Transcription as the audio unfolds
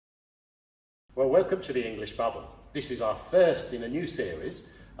Well, welcome to the English Bubble. This is our first in a new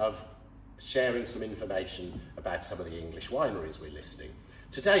series of sharing some information about some of the English wineries we're listing.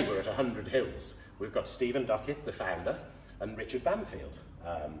 Today we're at 100 Hills. We've got Stephen Duckett, the founder, and Richard Bampfield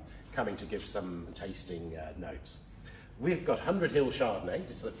coming to give some tasting notes. We've got 100 Hill Chardonnay.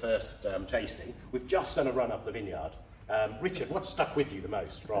 This is the first tasting. We've just done a run up the vineyard. Richard, what stuck with you the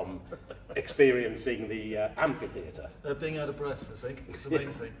most from experiencing the amphitheatre? Being out of breath, I think, is the main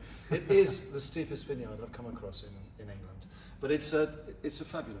thing. It is the steepest vineyard I've come across in England, but it's a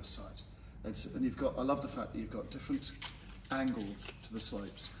fabulous site. And I love the fact that you've got different angles to the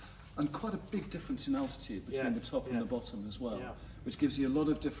slopes, and quite a big difference in altitude between the top and the bottom as well, which gives you a lot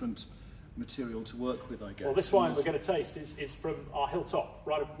of different material to work with, I guess. Well, this wine we're going to taste is from our hilltop,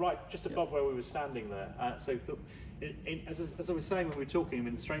 right just above where we were standing there. As I was saying when we were talking, I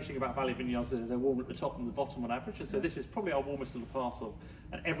mean, the strange thing about Valley Vineyards is they're warm at the top and the bottom on average, and so this is probably our warmest little parcel.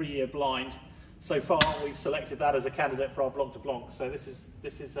 And every year blind, so far we've selected that as a candidate for our Blanc de Blanc. So this is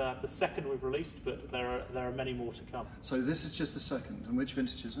the second we've released, but there are many more to come. So this is just the second, and which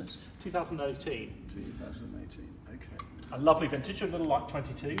vintage is this? 2018. 2018, okay. A lovely vintage, a little like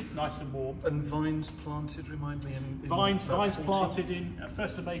 22, nice and warm. And vines planted, remind me, in vines planted in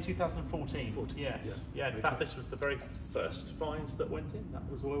 1st of May 2014. Yes. Yeah, in fact this was the very first vines that went in. That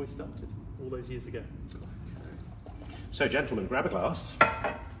was where we started all those years ago. Okay. So gentlemen, grab a glass.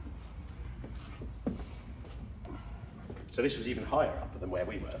 So this was even higher up than where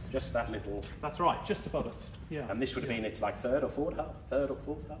we were, just that little... That's right, just above us. Yeah. And this would have been its like third or fourth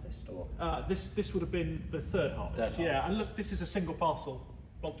harvest, or? This would have been the third harvest. And look, this is a single parcel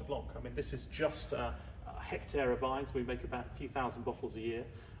Blanc de Blanc. I mean, this is just a hectare of vines. We make about a few thousand bottles a year,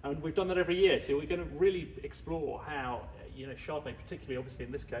 and we've done that every year. So we're going to really explore how Chardonnay, particularly obviously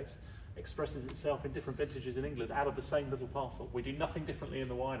in this case, expresses itself in different vintages in England out of the same little parcel. We do nothing differently in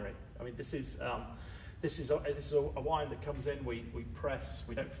the winery. I mean, this is a wine that comes in, we press,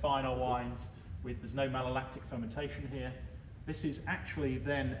 we don't fine our wines, there's no malolactic fermentation here. This is actually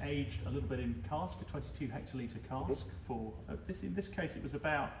then aged a little bit in cask, a 22 hectolitre cask for, in this case it was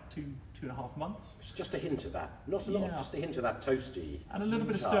about two and a half months. It's just a hint of that, not a lot, just a hint of that toasty. And a little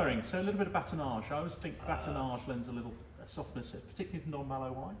bit of stirring, so a little bit of batonnage. I always think batonnage lends a little softness, particularly to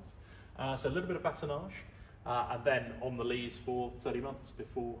non-mallow wines. So a little bit of batonnage, and then on the lees for 30 months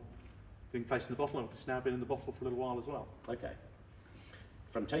before being placed in the bottle, and it's now been in the bottle for a little while as well. Okay.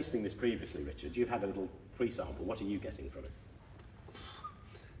 From tasting this previously, Richard, you've had a little pre-sample. What are you getting from it?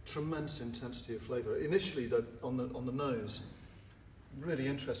 Tremendous intensity of flavour. Initially, on the nose, really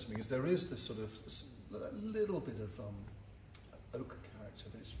interesting because there is this sort of a little bit of oak character,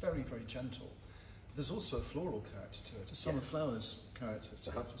 but it's very, very gentle. But there's also a floral character to it, a summer flowers character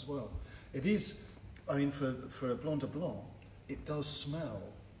to it as well. It is, I mean, for a Blanc de Blanc, it does smell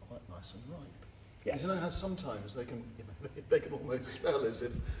quite nice and ripe. Yes. You know how sometimes they can almost smell as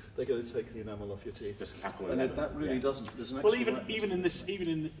if they're going to take the enamel off your teeth. Just apple and that really doesn't. There's an well, even in this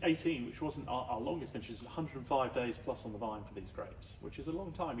 18, which wasn't our longest vintage, is 105 days plus on the vine for these grapes, which is a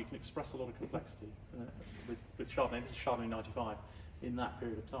long time. You can express a lot of complexity with Chardonnay. This is Chardonnay 95 in that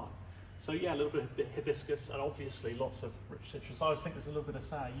period of time. So yeah, a little bit of hibiscus and obviously lots of rich citrus. I always think there's a little bit of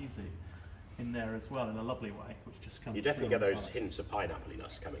sour yuzu in there as well, in a lovely way, which just comes. You definitely get those hints of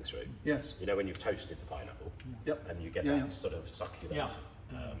pineapple-ness coming through. Yes. You know when you've toasted the pineapple. Yep. And you get that sort of succulent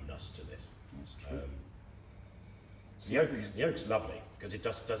ness to this. That's true. The oak's lovely because it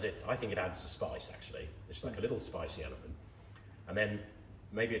just does it. I think it adds a spice actually. It's like a little spicy element, and then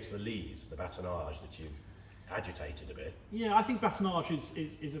maybe it's the lees, the batonnage that you've agitated a bit. Yeah, I think batonnage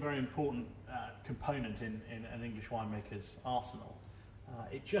is a very important component in an English winemaker's arsenal.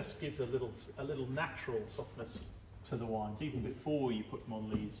 It just gives a little natural softness to the wines, even before you put them on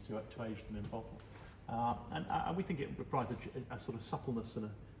lees to age them in bottle. And we think it provides a sort of suppleness and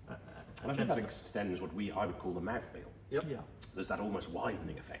I think that extends what I would call the mouthfeel. Yep. Yeah. There's that almost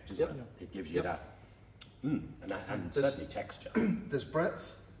widening effect, isn't it? It gives you that, and certainly texture. There's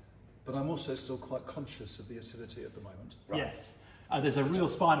breadth, but I'm also still quite conscious of the acidity at the moment. Right. Yes. there's a real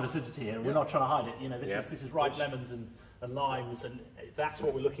spine of acidity here. We're not trying to hide it. You know, this is ripe lemons and limes, and that's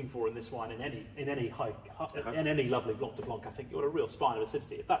what we're looking for in this wine. In any lovely Blanc de Blanc, I think you've got a real spine of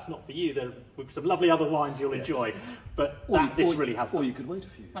acidity. If that's not for you, there are some lovely other wines you'll enjoy. But this really has. Or you could wait a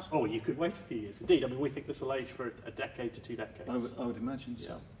few years. Or you could wait a few years. Indeed, I mean, we think this will age for a decade to 2 decades. I would imagine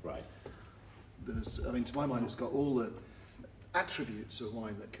so. Yeah. Right. I mean, to my mind, it's got all the attributes of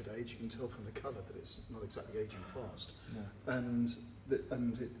wine that could age. You can tell from the colour that it's not exactly aging fast, and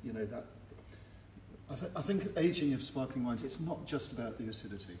you know that I think aging of sparkling wines, it's not just about the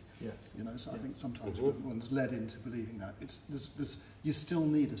acidity. Yes. You know, so I think sometimes one's led into believing that. You still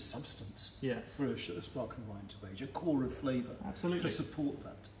need a substance for a sparkling wine to age, a core of flavour to support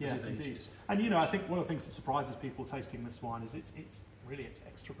that as it indeed. ages. And you know, I think one of the things that surprises people tasting this wine is it's really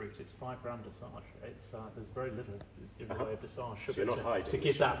extra brut. It's 5 gram dosage. It's there's very little in the way of dosage sugar to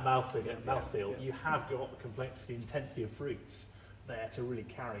give that mouthfeel. You have got the complexity, intensity of fruits there to really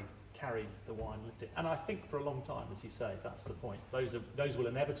carry the wine, lift it. And I think for a long time, as you say, that's the point. Those will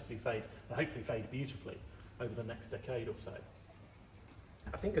inevitably fade, and hopefully fade beautifully over the next decade or so.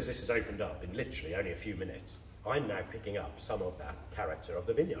 I think as this has opened up in literally only a few minutes, I'm now picking up some of that character of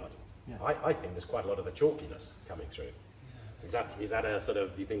the vineyard. Yes. I think there's quite a lot of the chalkiness coming through. Is that a sort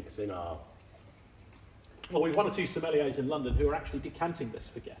of, you think it's in our... Well, we've 1 or 2 sommeliers in London who are actually decanting this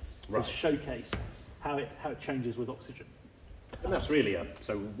for guests to showcase how it changes with oxygen. And that's really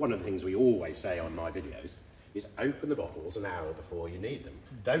so one of the things we always say on my videos is open the bottles an hour before you need them.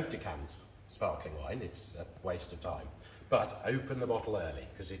 Don't decant sparkling wine, it's a waste of time. But open the bottle early,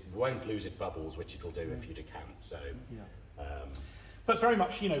 because it won't lose its bubbles, which it'll do if you decant. So, but very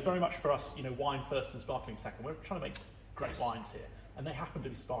much for us, wine first and sparkling second. We're trying to make great wines here, and they happen to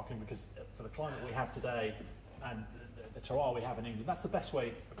be sparkling because for the climate we have today and the terroir we have in England, that's the best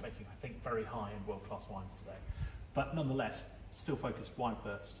way of making, I think, very high-end world-class wines today. But nonetheless, still focus wine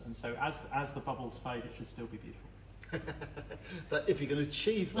first, and so as the bubbles fade, it should still be beautiful. If you can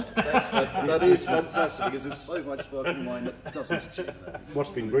achieve that is fantastic, because there's so much sparkling wine that doesn't achieve that.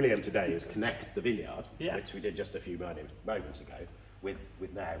 What's been brilliant today is connect the vineyard, which we did just a few moments ago, with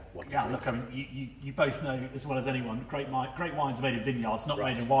now what we're look, I mean, you both know as well as anyone, great wines are made in vineyards, not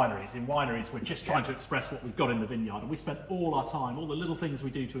made in wineries. In wineries, we're just trying to express what we've got in the vineyard, and we spend all our time, all the little things we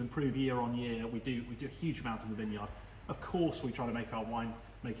do to improve year on year. We do a huge amount in the vineyard. Of course, we try to make our wine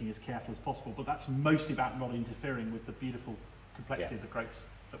making as careful as possible, but that's mostly about not interfering with the beautiful complexity of the grapes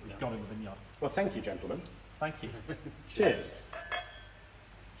that we've got in the vineyard. Well, thank you, gentlemen. Thank you. Cheers.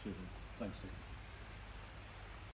 Susan, thanks, Steve.